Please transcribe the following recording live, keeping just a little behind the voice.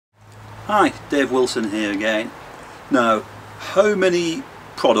Hi, Dave Wilson here again. Now, how many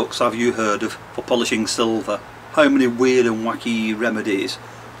products have you heard of for polishing silver? How many weird and wacky remedies?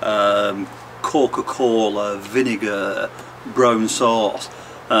 Coca-Cola, vinegar, brown sauce,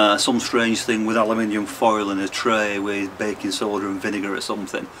 some strange thing with aluminium foil in a tray with baking soda and vinegar or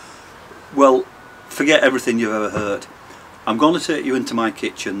something. Well, forget everything you've ever heard. I'm going to take you into my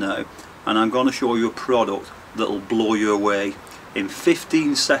kitchen now and I'm going to show you a product that'll blow you away. In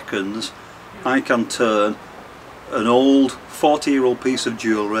 15 seconds I can turn an old 40-year-old piece of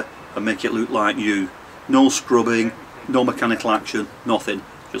jewellery and make it look like new. No scrubbing, no mechanical action, nothing.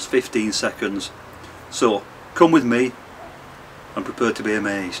 Just 15 seconds. So come with me and prepare to be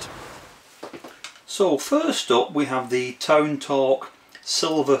amazed. So first up we have the Town Talk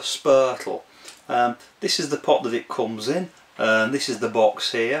Silver Spurtle. This is the pot that it comes in, and this is the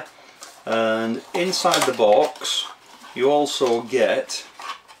box here, and inside the box you also get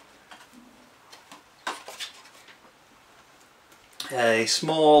a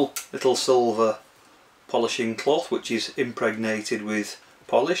small little silver polishing cloth which is impregnated with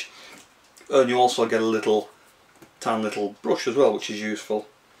polish, and you also get a little tan little brush as well, which is useful.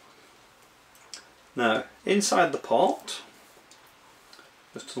 Now inside the pot,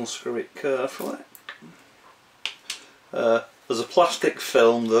 just unscrew it carefully. There's a plastic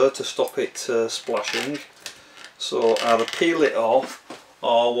film there to stop it splashing, so either peel it off,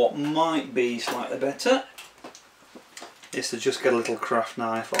 or what might be slightly better is to just get a little craft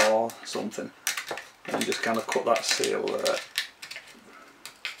knife or something and just kind of cut that seal there.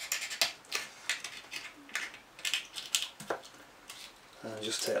 And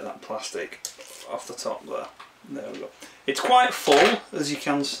just take that plastic off the top there. There we go. It's quite full, as you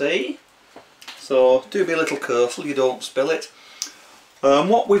can see, so do be a little careful you don't spill it.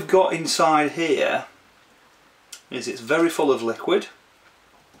 What we've got inside here is it's very full of liquid,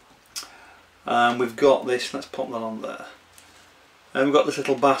 and we've got this, let's pop that on there, and we've got this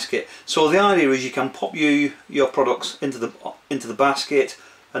little basket. So the idea is you can pop your products into the basket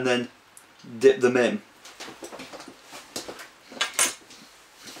and then dip them in.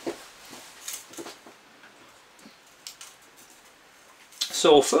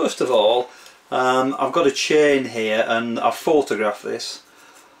 So first of all, I've got a chain here and I've photographed this,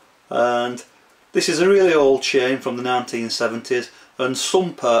 and this is a really old chain from the 1970s, and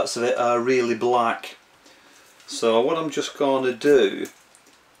some parts of it are really black. So what I'm just going to do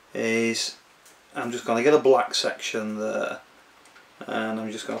is I'm just going to get a black section there, and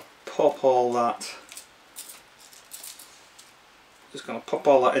I'm just going to pop all that,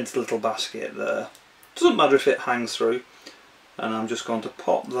 into the little basket there. Doesn't matter if it hangs through, and I'm just going to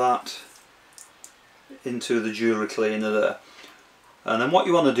pop that into the jewellery cleaner there. And then what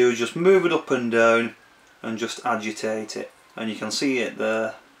you want to do is just move it up and down and just agitate it, and you can see it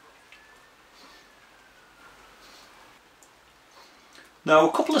there. Now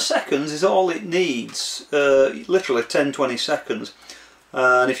a couple of seconds is all it needs, literally 10-20 seconds,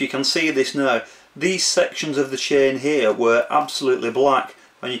 and if you can see this now, these sections of the chain here were absolutely black,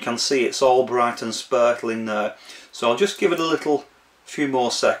 and you can see it's all bright and sparkling now. So I'll just give it a few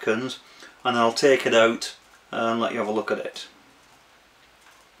more seconds and I'll take it out and let you have a look at it.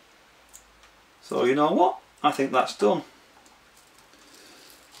 So you know what? I think that's done.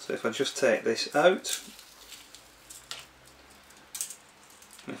 So if I just take this out,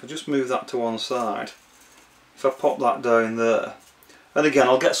 if I just move that to one side, if I pop that down there, and again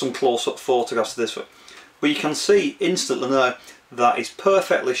I'll get some close-up photographs of this one, but you can see instantly now that it's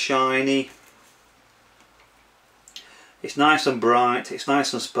perfectly shiny. It's nice and bright, it's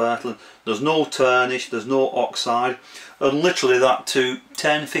nice and sparkling, there's no tarnish, there's no oxide, and literally that took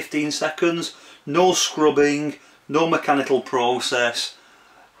 10-15 seconds, no scrubbing, no mechanical process.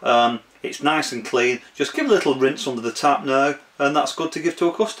 It's nice and clean. Just give it a little rinse under the tap now and that's good to give to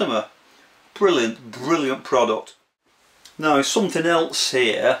a customer. Brilliant, brilliant product. Now something else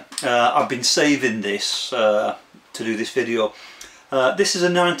here, I've been saving this to do this video. This is a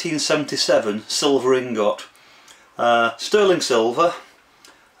 1977 silver ingot. Sterling silver,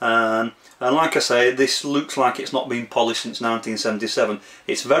 and like I say, this looks like it's not been polished since 1977.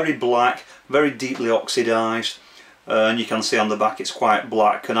 It's very black, very deeply oxidised, and you can see on the back it's quite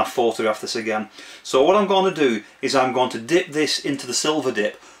black, and I've photographed this again. So what I'm going to do is I'm going to dip this into the silver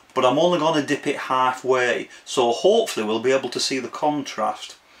dip, but I'm only going to dip it halfway, so hopefully we'll be able to see the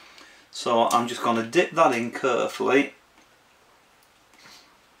contrast. So I'm just going to dip that in carefully,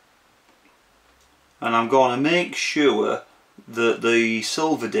 and I'm going to make sure that the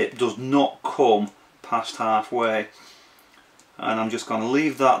silver dip does not come past halfway, and I'm just going to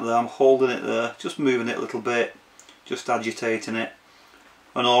leave that there. I'm holding it there, just moving it a little bit, just agitating it,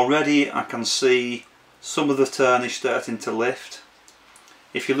 and already I can see some of the tarnish starting to lift.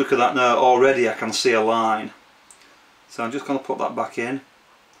 If you look at that now, already I can see a line. So I'm just going to put that back in,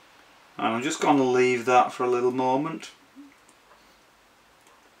 and I'm just going to leave that for a little moment.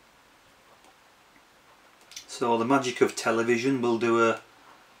 So the magic of television will do a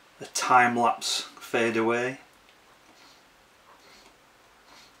time-lapse fade away.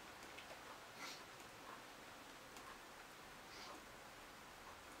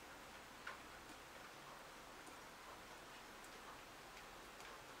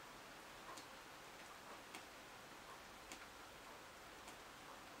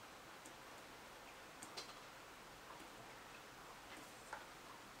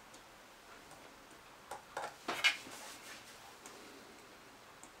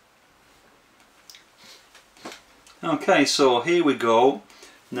 Okay, so here we go.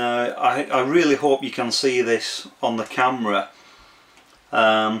 Now I really hope you can see this on the camera,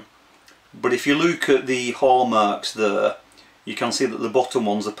 but if you look at the hallmarks there, you can see that the bottom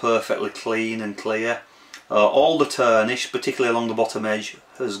ones are perfectly clean and clear. All the tarnish, particularly along the bottom edge,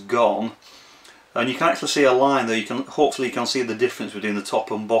 has gone, and you can actually see a line there. Hopefully you can see the difference between the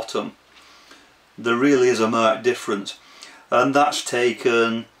top and bottom. There really is a marked difference, and that's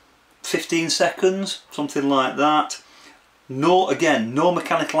taken 15 seconds, something like that. Again, no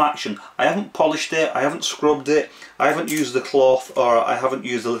mechanical action. I haven't polished it, I haven't scrubbed it, I haven't used the cloth, or I haven't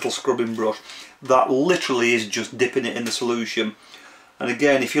used a little scrubbing brush. That literally is just dipping it in the solution. And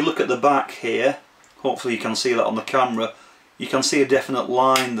again, if you look at the back here, hopefully you can see that on the camera, you can see a definite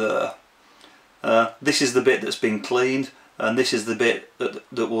line there. This is the bit that's been cleaned, and this is the bit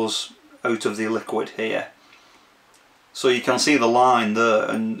that was out of the liquid here. So you can see the line there,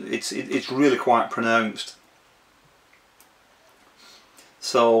 and it's really quite pronounced.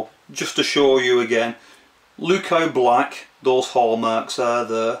 So just to show you again, look how black those hallmarks are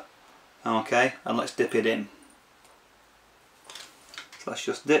there. Okay, and let's dip it in. So let's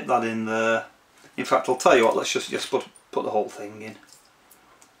just dip that in there. In fact, I'll tell you what, let's just put the whole thing in.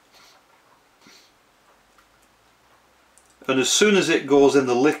 And as soon as it goes in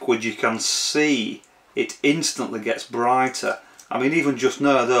the liquid, you can see it instantly gets brighter. I mean, even just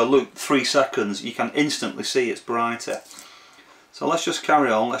now there, look, 3 seconds, you can instantly see it's brighter. So let's just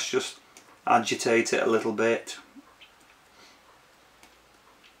carry on, let's just agitate it a little bit.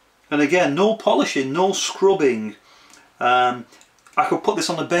 And again, no polishing, no scrubbing. I could put this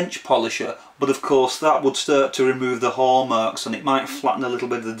on a bench polisher, but of course that would start to remove the hallmarks and it might flatten a little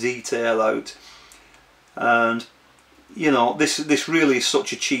bit of the detail out. And you know, this really is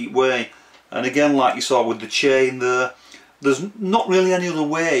such a cheap way. And again, like you saw with the chain there, there's not really any other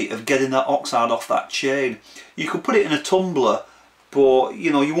way of getting that oxide off that chain. You could put it in a tumbler, but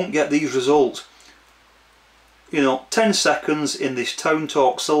you know, you won't get these results. You know, 10 seconds in this Tone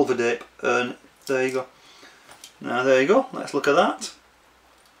Torque Silver Dip, and there you go. Now there you go, let's look at that.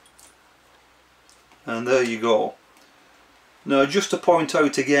 And there you go. Now just to point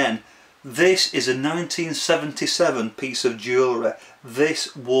out again, this is a 1977 piece of jewellery.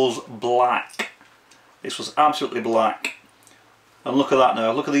 This was black. This was absolutely black. And look at that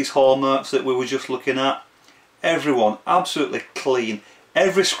now, look at these hallmarks that we were just looking at. Everyone absolutely clean.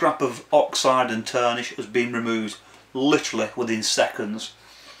 Every scrap of oxide and tarnish has been removed literally within seconds.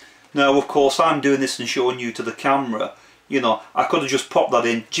 Now of course I'm doing this and showing you to the camera. You know, I could have just popped that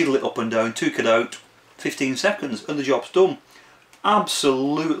in, jiggle it up and down, took it out, 15 seconds and the job's done.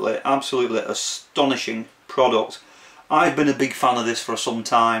 Absolutely, absolutely astonishing product. I've been a big fan of this for some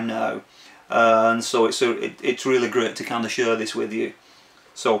time now, and so it's really great to kind of share this with you.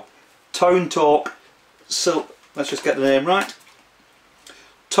 So, Tone Torque, let's just get the name right.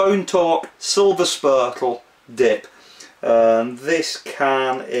 Tone Torque Silver Spurtle Dip. This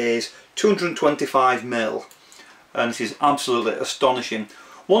can is 225 ml, and it is absolutely astonishing.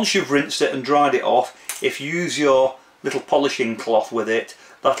 Once you've rinsed it and dried it off, if you use your little polishing cloth with it,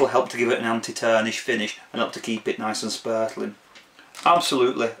 that'll help to give it an anti-tarnish finish and help to keep it nice and sparkling.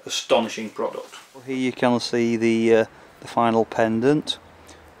 Absolutely astonishing product. Here you can see the final pendant.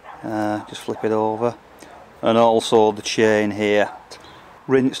 Just flip it over, and also the chain here,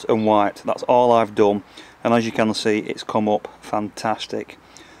 rinsed and white. That's all I've done, and as you can see, it's come up fantastic.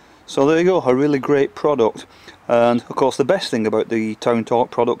 So there you go, a really great product. And of course the best thing about the Tone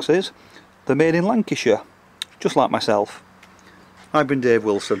Torque products is they're made in Lancashire, just like myself. I've been Dave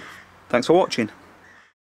Wilson. Thanks for watching.